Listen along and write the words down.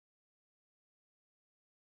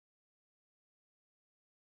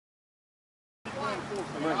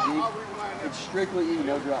I'm ranked D. It's strictly E,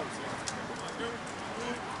 no drops.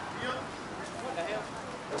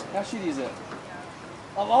 How shitty is that?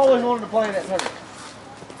 I've always wanted to play in that tournament.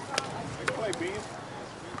 Make a play, Ben.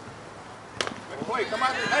 Make a play. Come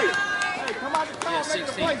out there. Hey, come out the crowd. Make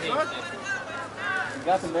a play, son. He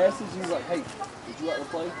got the message. He was like, hey, would you like to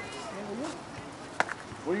play?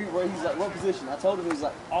 Where he's like, what position? I told him, he was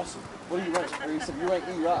like, awesome. What do you rank? Or he said, you rank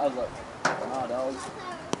E, right? I was like, nah, dog.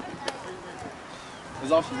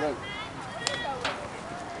 That's all she wrote.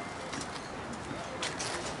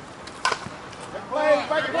 Play,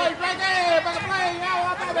 back a play,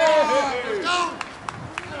 yeah, baby. Let's go.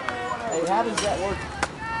 Hey, how does that work?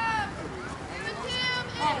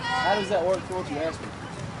 How does that work for what you asked me?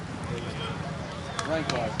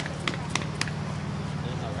 Rank-wise.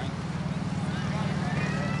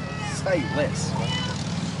 Say less.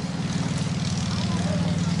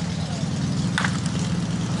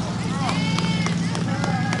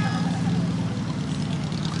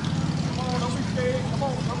 Come on, don't be scared. Come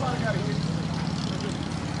on, somebody got to hit.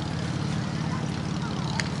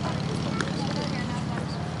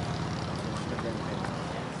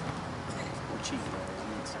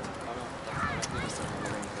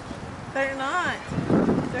 They're not.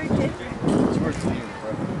 They're different. It's worth to you,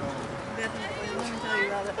 bro. Definitely. Let me tell you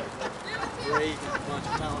about it. Great, a bunch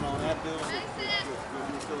of talent on that bill. You're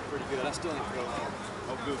feeling pretty good. I still ain't feeling hard.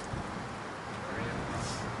 Oh, good.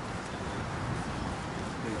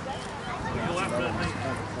 Go after that thing.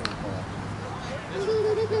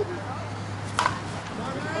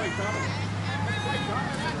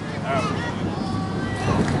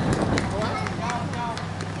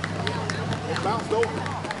 It bounced over.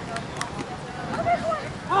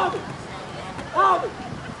 Hold it!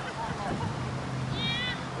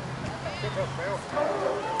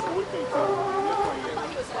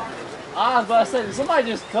 I was about to say, did somebody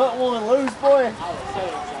just cut one loose, boy?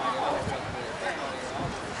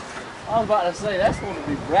 I was about to say, that's one to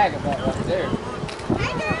be bragging about right there. I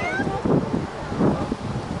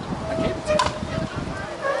can't.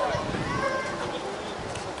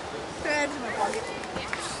 Crabs in my pocket.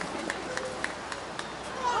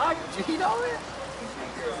 Did you eat all that?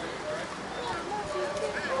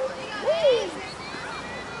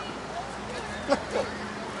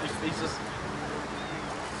 He's just...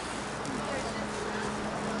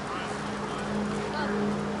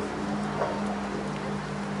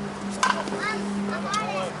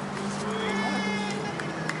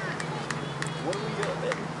 What do we do with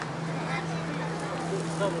it?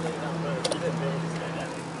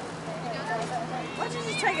 Why don't you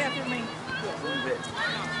just take it from me? One bit.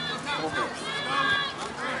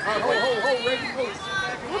 Reggie, hold.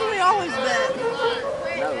 What do we always bet? No,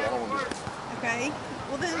 I don't want to do it. Okay.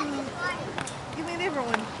 Well then, give me a different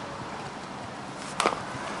one.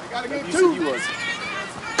 You got to get You two. said you was.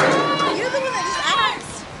 You're the one that just asked.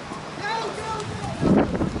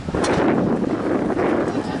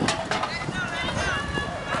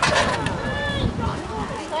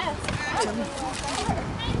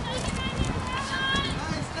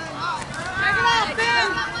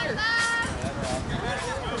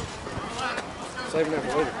 Saving that for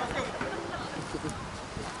later.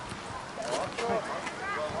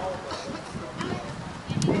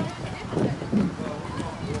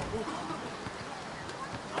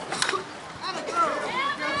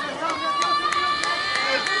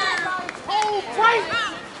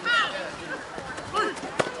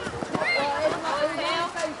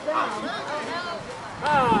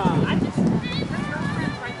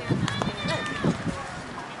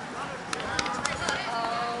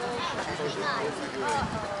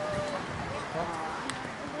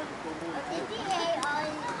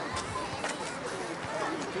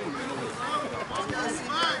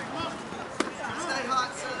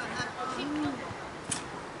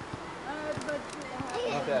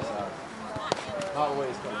 Not that side. Not the way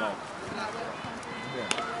it's coming off. Yeah.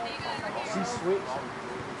 She switched.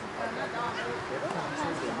 Every time she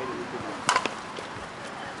switched, it immediately picked up.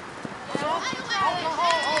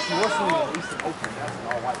 She was swinging at least an open. That's an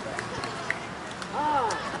all-white back.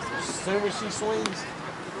 As soon as she swings,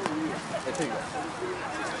 they pick up.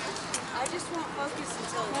 I just won't focus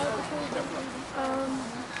until it's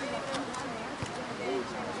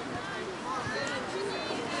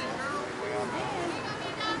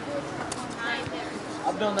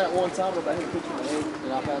I've done that one time where I hit a pitch in my head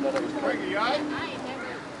and I found out it was crazy. Reggie, you all right?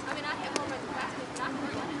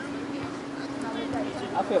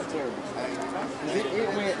 I felt terrible. It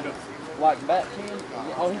went like backhand.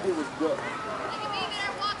 All he did was duck.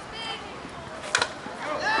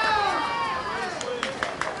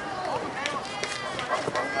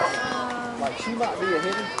 Like she might be a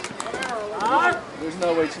hitter. There's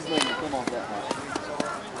no way she's making it come off that high.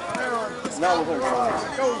 Not with her trying.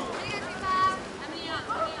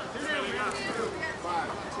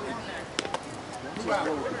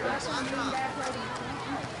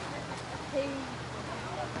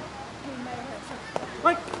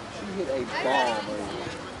 She hit a bomb over.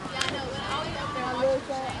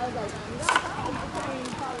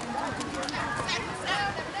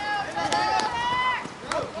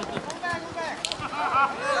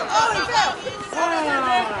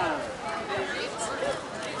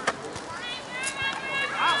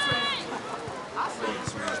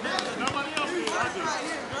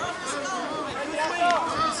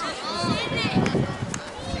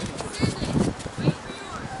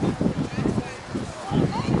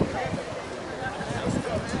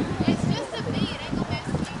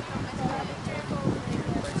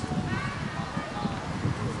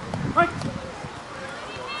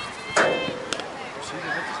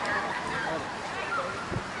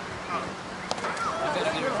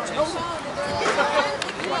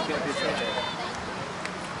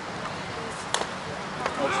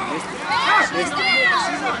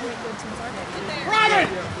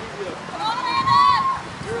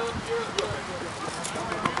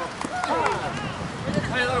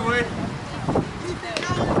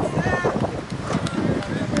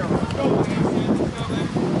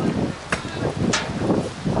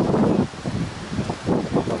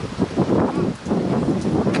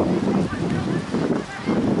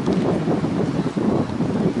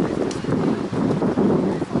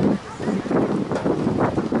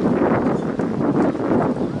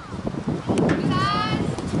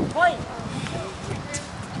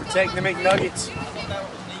 Take the McNuggets.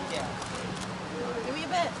 Give me a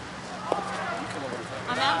bet.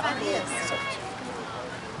 I'm out of ideas.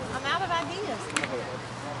 I'm out of ideas.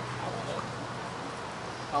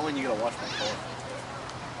 How when you gotta wash my car?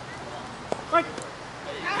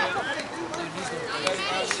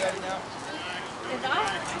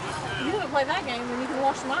 If you want to play that game, then you can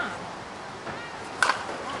wash mine.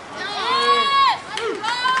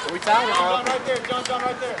 Are we tied? John right there. John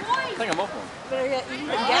right there. I think I'm up one. Better get you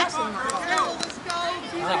put gas in mine.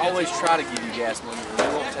 I always try to give you gas money, but they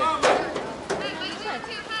won't take it.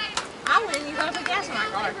 I win, you gotta put gas in my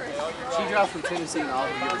car. She drives from Tennessee and I'll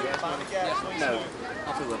give her gas money. No.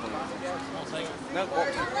 I'll fill up on that. No,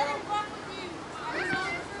 won't.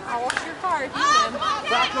 I'll wash your car if you win.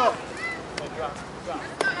 Back up.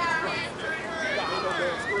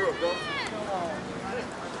 Screw up, bro.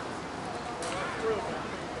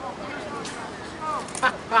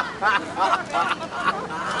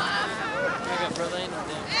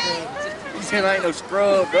 He said I ain't no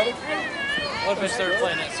scrub, brother. What if I started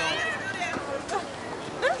playing that song?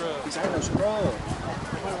 He said I ain't no scrub.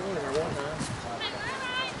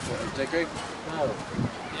 What, you take her? No.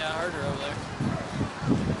 Yeah, I heard her over there.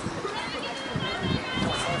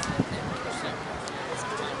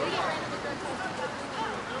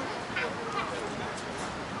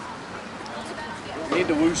 You need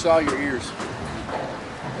to woosah your ears.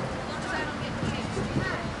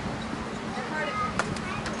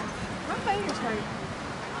 My fingers hurt.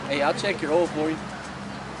 Hey, I'll check your oil for you.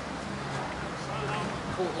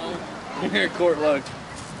 Court load. Court load.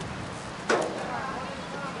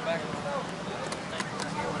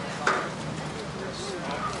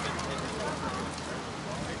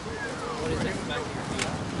 What is that back here?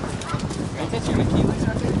 Ain't that your Achilles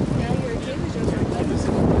right there? Yeah, your Achilles just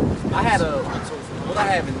hurt. I had a, what I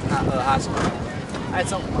have in high school, I had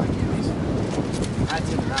something like Achilles. I had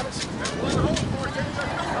tendonitis.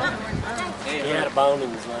 He had a bone in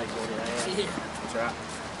his leg. That's right.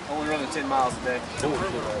 Only running 10 miles a day. Dude,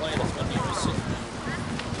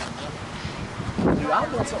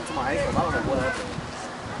 I've done something to my ankle. I don't know what happened.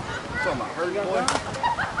 You're talking about hurting, boy?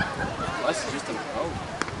 That's just a oh.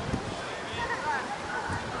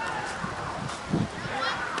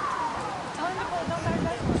 Tell him to put it on back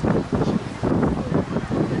there.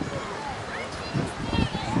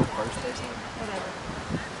 First station. Whatever.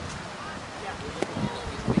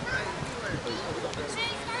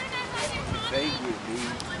 They get me.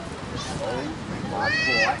 Oh my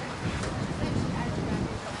boy.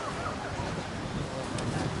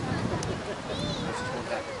 That's just one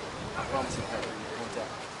tap. I promise you, one tap.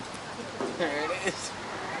 There it is.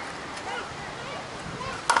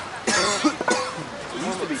 It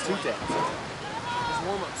used to be two taps. This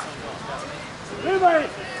warm-up song.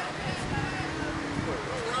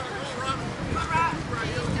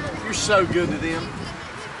 You're so good to them.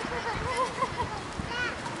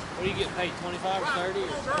 What do you get paid, 25 or 30 or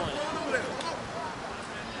 20?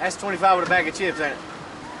 That's 25 with a bag of chips, ain't it?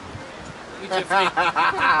 We get free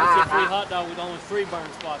hot dog with only 3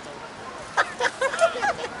 burn spots on it.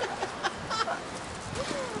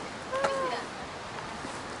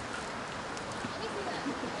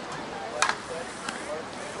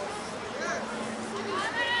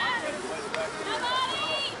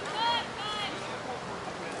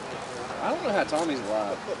 I don't know how Tommy's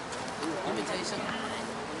alive. Let me tell you something. I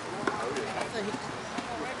think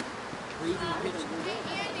breathing pitches.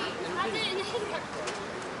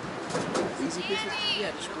 Easy pitches?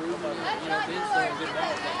 Yeah, just groove on it. You know, Ben's throwing good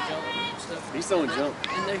balls, like jump and stuff. He's throwing jump.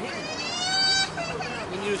 And they're hitting.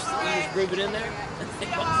 When you just groove it in there, they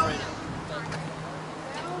go for it.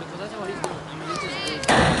 Because that's what he's doing. I mean, he's just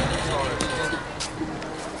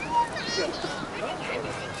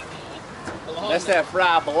That's that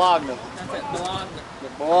fried Bologna. That's that Bologna. The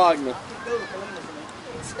Bologna.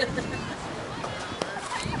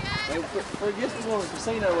 Hey, forget we're going to the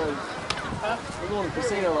casino later. Huh? We're going to the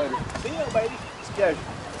casino later. Deal, baby. Let's go.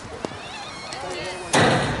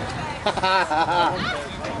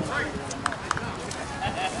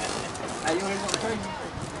 Hey, you want to hear something crazy?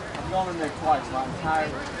 I've gone in there twice my entire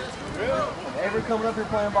life. Ever coming up here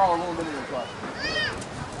playing ball, I've only been in there twice.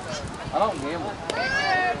 I don't gamble.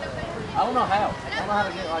 I don't know how. I don't know how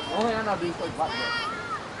to get, like, the only thing I know how to do is play blackjack.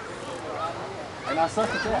 And I suck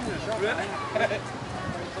at that.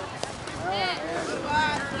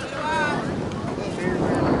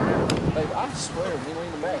 Babe, I swear, me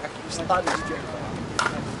leaning back, I keep sliding this chair back.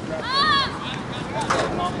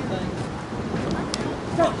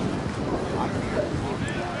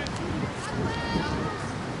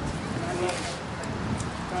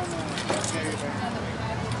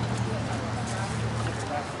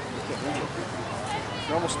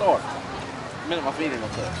 Normal start. The minute my feet ain't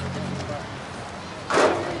gonna touch.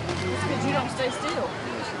 Because you don't stay still.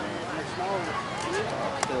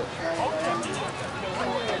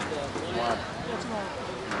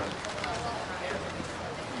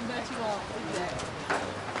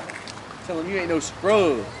 Tell him you ain't no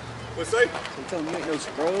scrub. What's that? Tell him you ain't no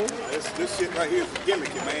scrub. This shit right here is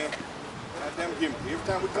gimmicky, man. Goddamn gimmicky. Every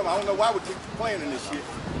time we come, I don't know why we keep playing in this shit.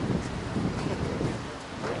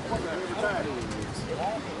 Every time.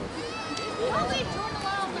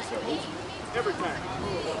 Every time.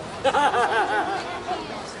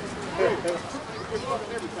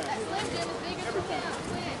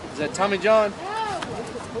 Is that Tommy John?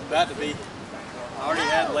 About to be. I already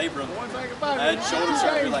had labrum. I had shoulder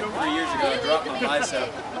surgery like 3 years ago. I dropped my bicep.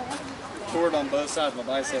 Tore it on both sides. My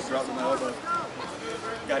bicep dropped on my elbow.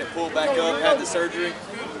 Got it pulled back up, had the surgery.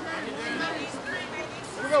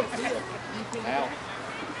 Ow.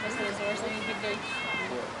 That's the worst thing you could do.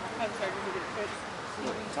 Have surgery to get it fixed.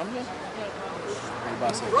 Tommy John? Your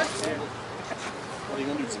bicep. What are you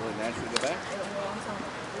going to do? Just let it naturally go back?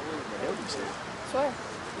 Swear.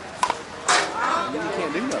 You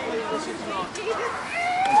can't do nothing.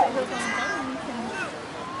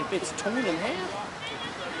 If it's torn in half?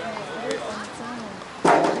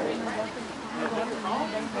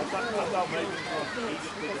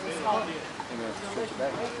 Stretch it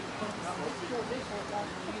back.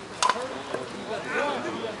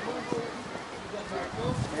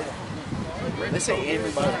 They say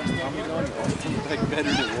everybody's Tommy John is like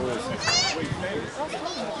better than it was.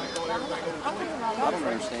 I don't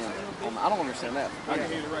understand. I don't understand that.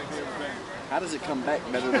 How does it come back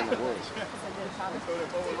better than it was? Is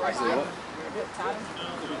it what?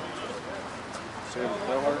 So it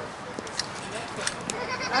fell hard?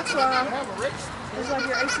 That's why it's like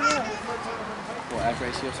your ACL. Well, after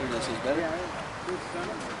ACL surgery, this is better?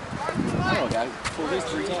 I know a guy who pulled his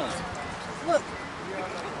 3 times. Look.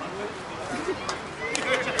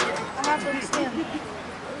 I have to understand.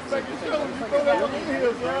 I should do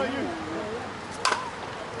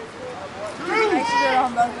it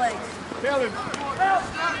on both legs. Tell him.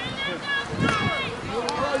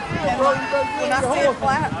 And when I stand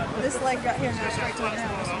flat, this leg right here goes straight to my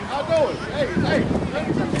nose. How doing? Hey, hey.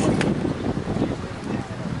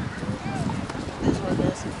 This is what it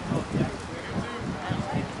is.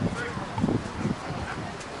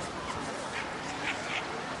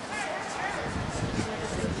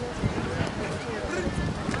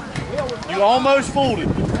 You almost fooled it.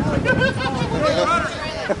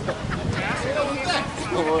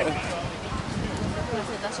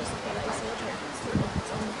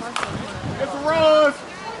 It's a run.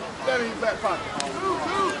 That in his back pocket.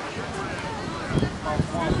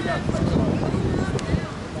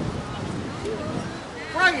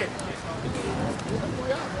 Bring it.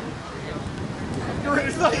 You're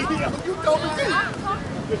ready to say, you told me.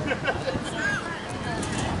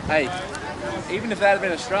 Hey, even if that had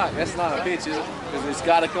been a strike, that's not a pitch, is it? Because it's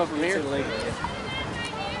got to come from here.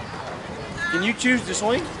 Can you choose to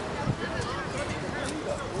swing?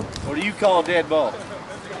 Or do you call a dead ball?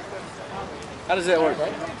 How does that work? I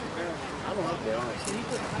don't know, to be honest.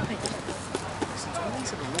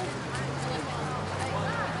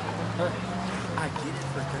 I get it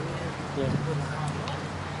for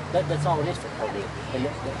Yeah. That's all it is for COVID. And the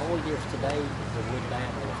only difference today is the wood bat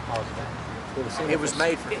and it's positive. It was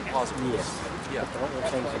made for composite. Yes. Yeah. I don't want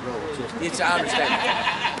to change the rule. It's just I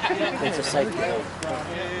understand. it's a safety thing.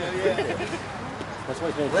 That's what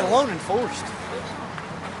it's been. Let alone enforced.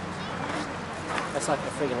 That's like the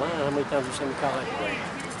freaking line. How many times you seen me call that today?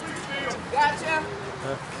 Gotcha.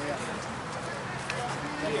 Huh?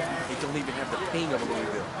 It don't even have the ping of a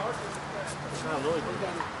Louisville. Oh, really?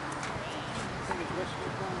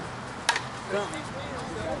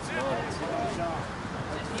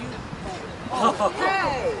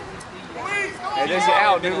 Hey. Hey, this is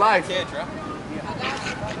out, new life. Catch, right?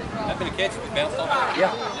 I've been a catch if it bounced off.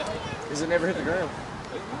 Yeah. Does it never hit the ground?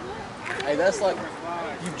 Hey, that's like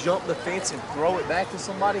you jump the fence and throw it back to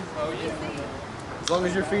somebody. Oh, yeah. As long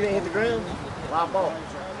as your feet ain't hit the ground, live ball.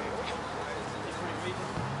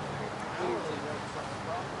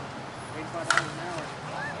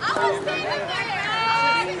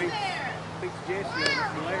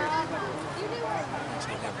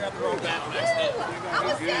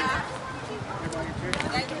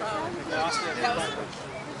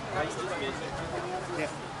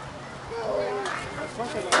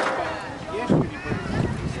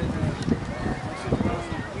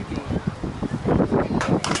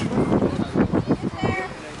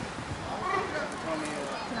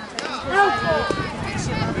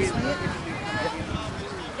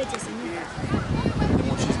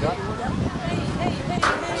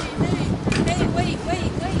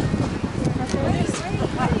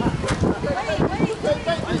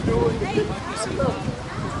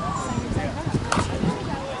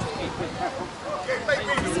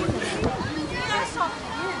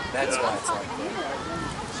 That's why it's like that.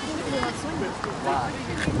 Why?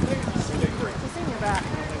 It's in your back.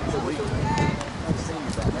 That's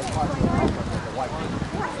why it's like the white people.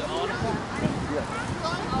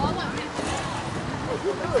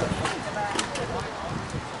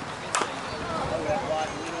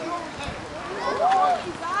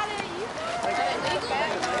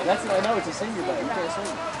 That's I know it's a senior bag. You can't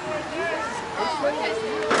swing.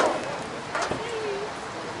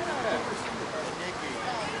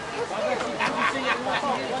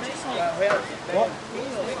 What?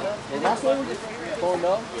 Is that swinging? Oh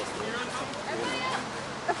no.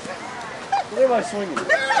 Everybody's swinging.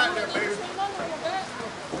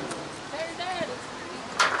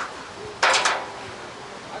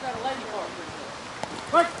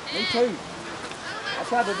 Me too. I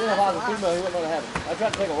tried to identify the female, he wouldn't let it happen. I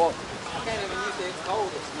tried to take a walk. I can't even use it. It's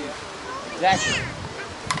cold. Exactly.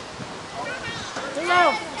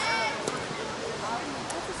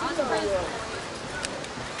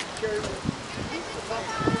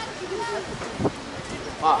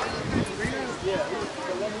 Wow.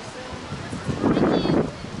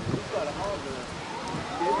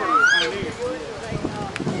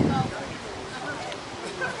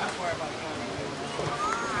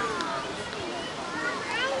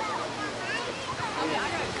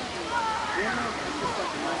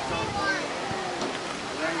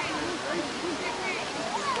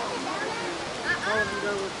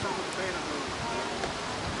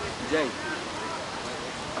 Jay.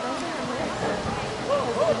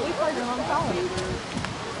 We played the wrong song.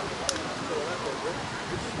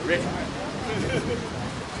 Rick.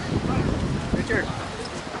 Richard.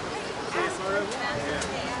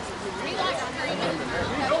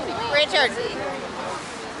 Richard.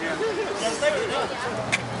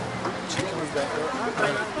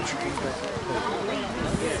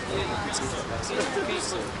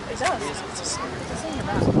 It does. It's a senior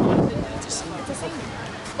basketball. It's a senior.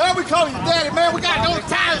 Man, we calling you daddy, man. We got no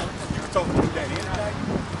time. You told me daddy.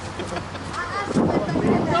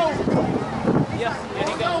 Yeah,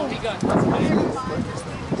 he got.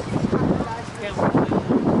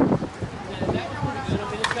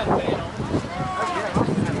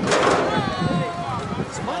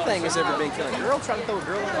 So my thing has ever been, can a girl try to throw a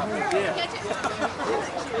girl in the hole? Yeah.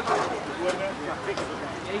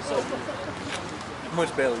 How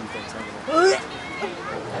much belly do you think's hanging there?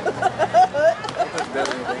 How much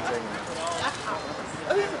belly do you think's hanging there?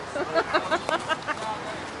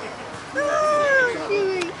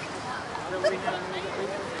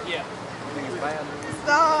 Yeah. You think it's bad?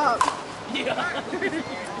 Stop. Yeah.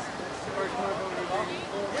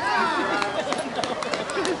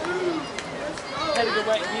 Had to go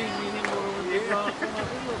back and use me and him over the big rock.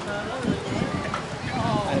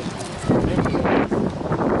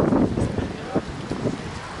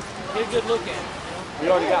 Get a good look at it. We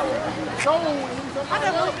already got one. I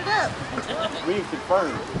done looked it up. We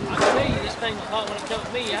confirmed. I can tell you this thing was hot when it comes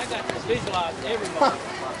to me. I got to visualize everybody.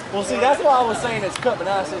 Well, see, that's why I was saying it's cut, but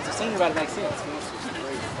now I said it's a senior, but it makes sense.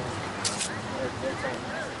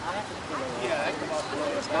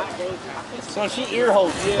 So she ear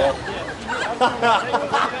holds you. Yeah.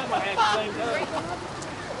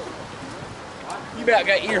 You about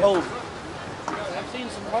got ear holes. I've seen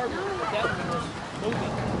some harder, but that one was moving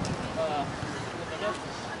with the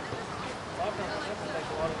knuckles. A lot of times the knuckles take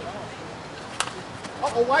a lot of it off.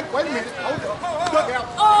 Oh, wait a minute. Hold it. Look out.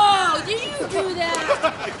 Oh, did you do that?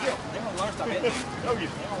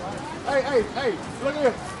 Hey, look at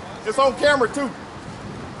this. It's on camera too.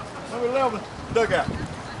 Number 11, dugout.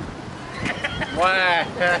 Wow.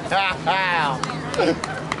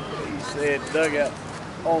 He said dugout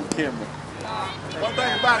on camera. One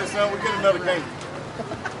thing about it, son, we get another game.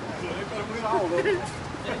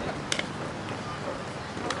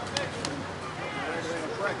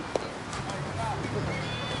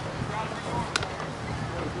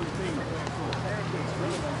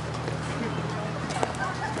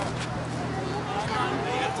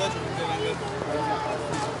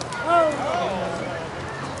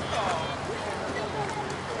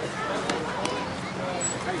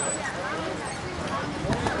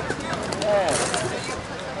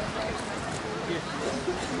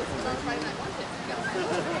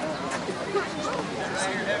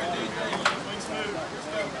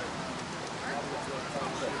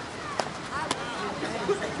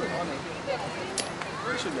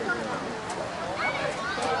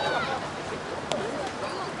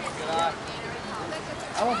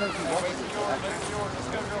 I don't think he wants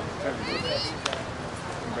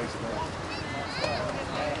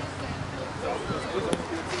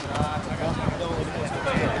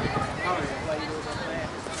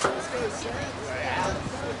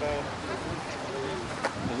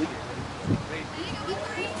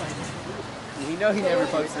You know he never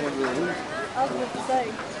fucks the one with a loser. I was about to say,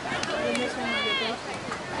 when this one will get dusty.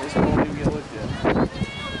 This one won't even get looked at.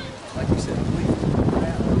 Like you said, please.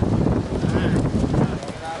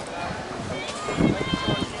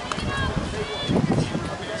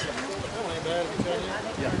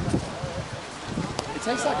 Yeah. It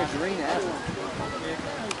tastes like a green apple.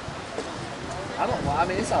 I don't know. I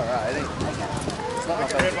mean, it's alright. It's not my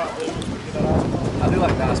favorite. I do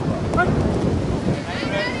like the ice pop.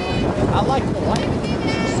 I like the white.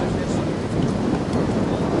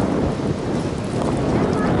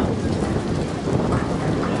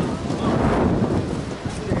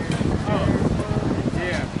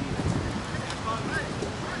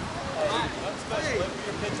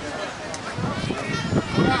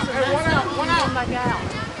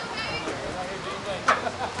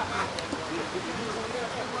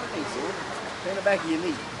 Back of your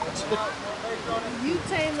knee. You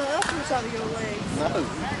tame the upper side of your legs. No.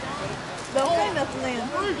 Don't say nothing then.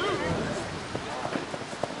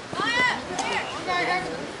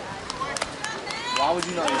 Why would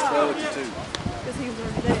you not just throw it to two? Because he was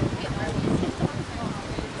already dead.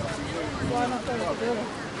 Why not throw it to Billy?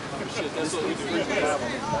 Shit, that's what we do.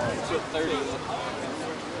 Put 30 in it.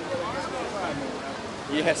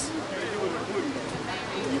 Yes.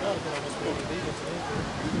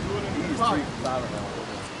 He's 3 for 5 right now.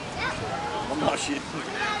 I'm not shit.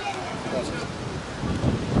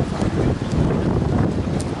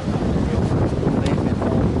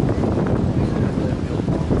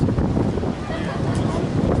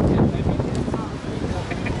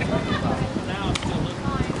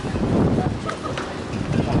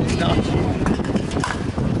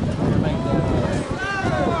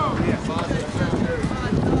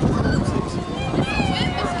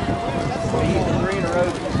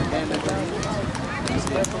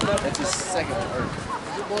 That's his second one.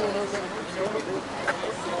 Is it blowing over?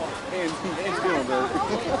 It's feeling better.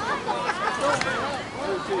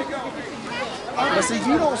 But see,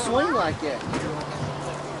 you don't swing like that.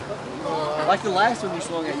 Like the last one you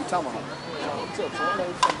swung at, you tomahawk. What's up, son?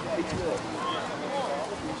 He's good.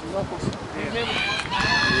 Some knuckles. Yeah.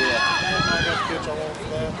 I got the pitch all over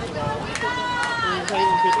that.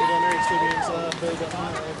 Even pitching down there, it's still being inside.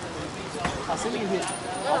 I see you hit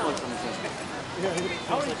all the way from the team. Yeah, he didn't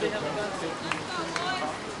finish that pitch.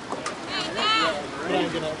 But I ain't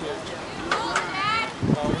getting up yet.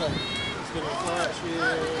 Oh, no. It's getting a flash here.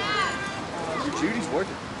 Your Judy's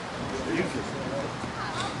working. Beautiful.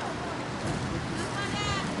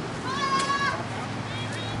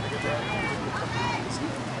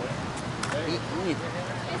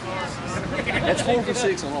 That's 4 for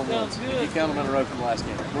 6 on home runs. You count them in a row from the last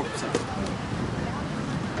game. 4 for 6.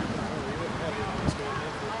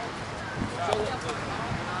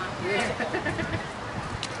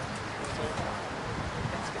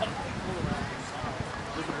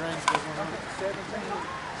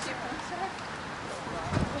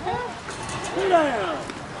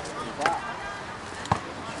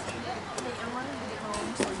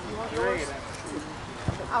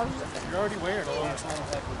 You're already wearing a long time.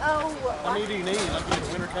 Oh. How many do you need? Like you need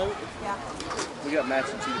a winter coat? Yeah. We got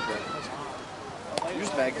matching cheetah print. Yours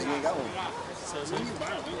bad because you ain't got one. It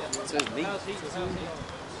says me.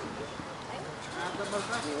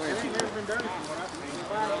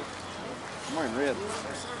 I'm wearing red.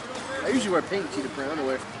 I usually wear pink cheetah print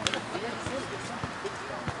underwear.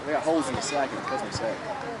 They got holes in the sack and it cuts my sack.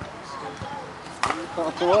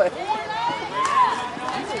 What?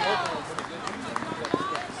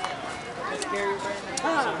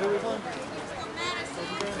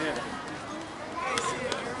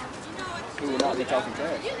 Who will not be talking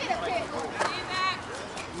trash? You get a pick.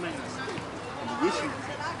 Get you.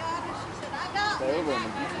 Stay over and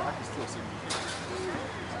I can still see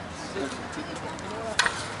you.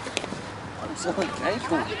 I'm selling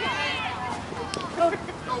ankle.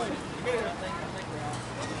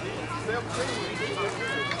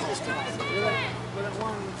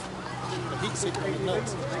 The heat seeker in the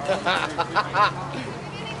nuts.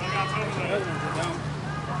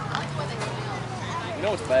 You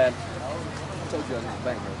know what's bad? I told you I was in the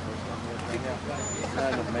bank real quick. I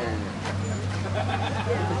ended up marrying you.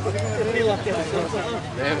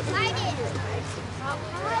 Damn it.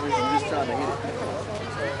 I'm just trying to hit it.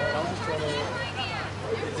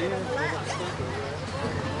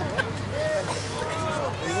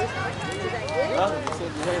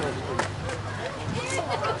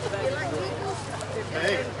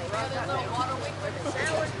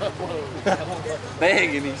 Bang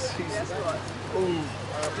and he's ooh.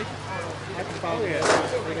 I can find this.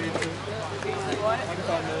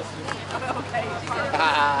 Okay.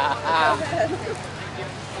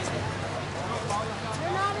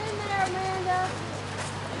 They're not in there, Amanda.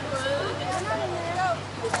 They're not in there.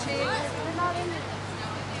 They're not in there.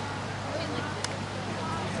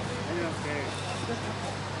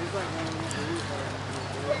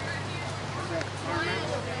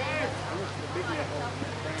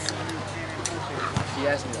 She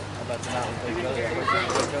asked me about tonight when they go there.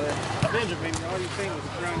 Benjamin, all you think was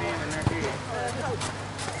run in and they're here.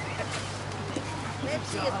 Let's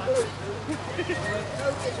see it's blue.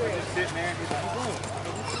 Just sitting there. He's like,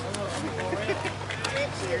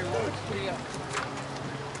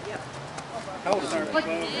 How old is her? 1.5.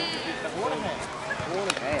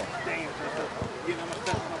 Damn, getting all my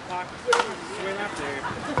stuff in my pocket. Went out there.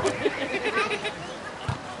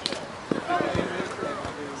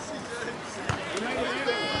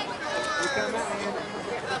 We come out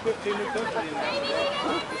and put 2 new cookies in there.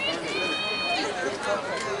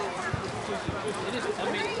 It is, I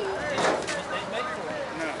mean, they make for it.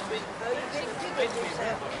 No. They made to be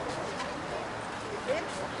happy.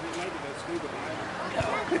 We made to go scuba diving.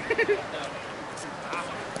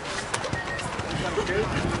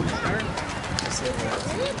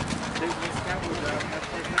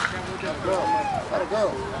 Let it go.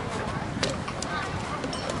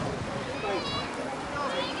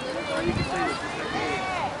 All you can see is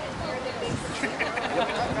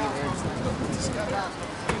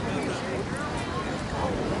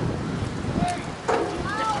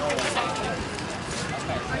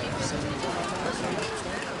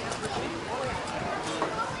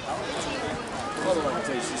Mother like to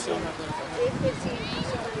tell you she's so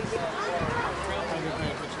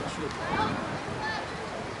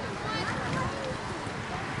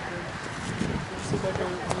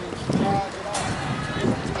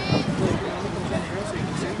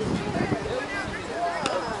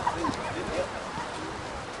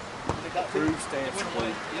Approved stamps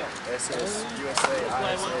complete. SS, USA,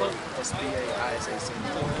 ISA, SBA, ISA,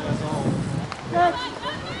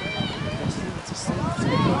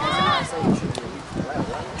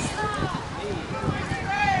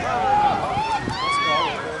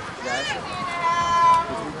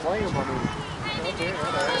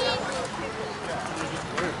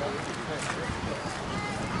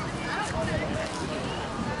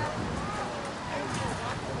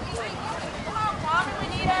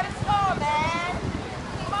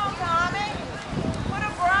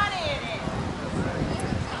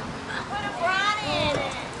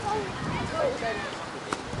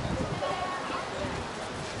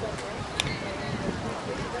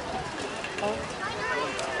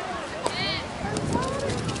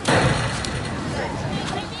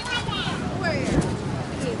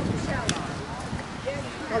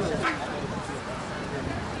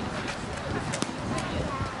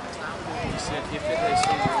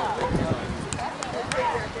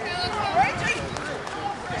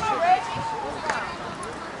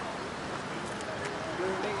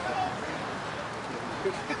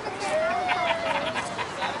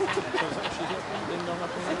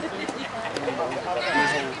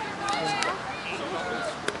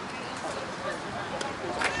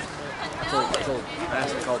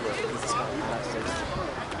 mask called it's called mask.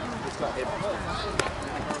 It's called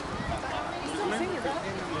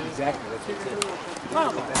exactly, that's what it said.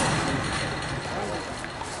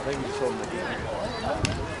 I think we just told him to do it.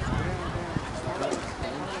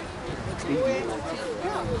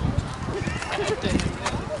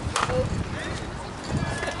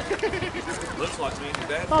 Looks like me and your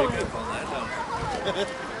dad pick up on that, don't it?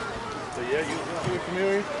 So yeah, you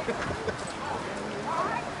familiar?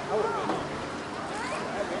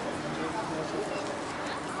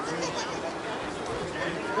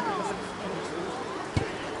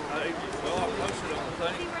 Well, I posted on the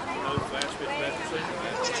thing. No fast fit match decision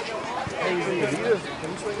match. Hey, Adidas, can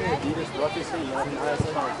you swing me Adidas bucket seat? You want the ISA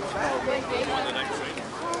One the next week.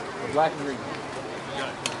 black and green. You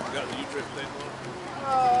got the U-trip thing on? I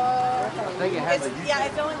think it has a Yeah,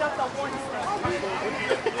 it's only got the one step.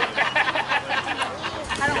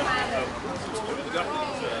 I don't have it. It's got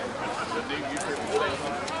the new U-trip thing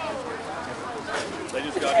on. They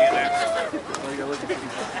just got in after. There you go, look at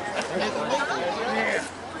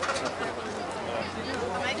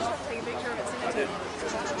I might just have to take a picture of it. Send it to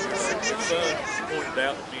you. Son pointed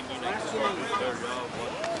out that me and you need to start doing a better job.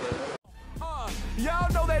 Y'all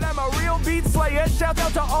know that I'm a real beat slayer. Shout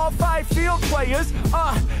out to all 5 field players.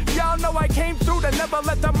 Y'all know I came through to never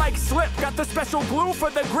let the mic slip. Got the special glue for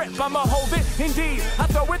the grip. I'ma hold it, indeed. I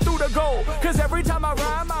throw it through the goal. Cause every time I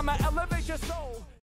rhyme, I'ma elevate your soul.